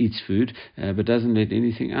that eats food but doesn't let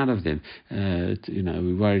anything out of them?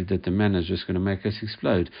 We're worried that the manna is just going to make us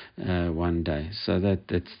explode one day. So that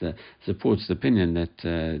supports the opinion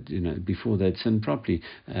that before they'd sinned properly,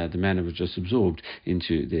 the manna was just absorbed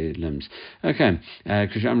into their limbs. Okay, and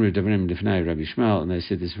they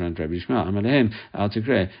said this around Rabbi Shmuel. Amalehem al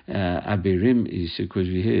Tigre abirim is because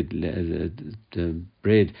we heard the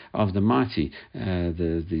bread of the mighty.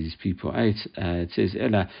 These people ate. It says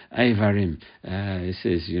Ella Avarim. It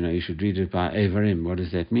says you should read it by Avarim. What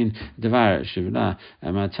does that mean? Devar Shivla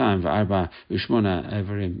Amatam V'Arba Ushmona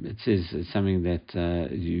Avarim. It says it's something that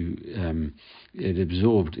it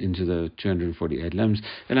absorbed into the 248 limbs.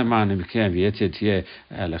 Why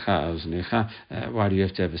do you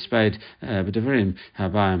have to have a spade? But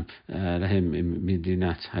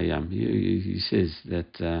he says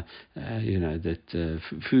that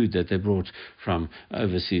food that they brought from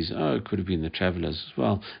overseas, it could have been the travelers as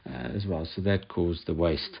well. So that caused the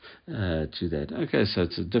waste to that. Okay, so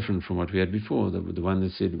it's different from what we had before. The one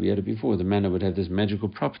that said we had it before, the manna would have this magical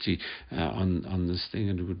property on this thing,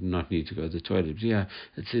 and it would not need to go to the toilet. Yeah,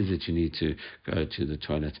 it says that you need to go to the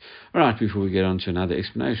toilet. All right, before we get on to another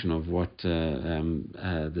explanation of what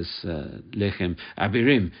this lechem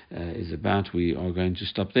abirim is about, we are going to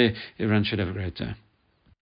stop there. Everyone should have a great day.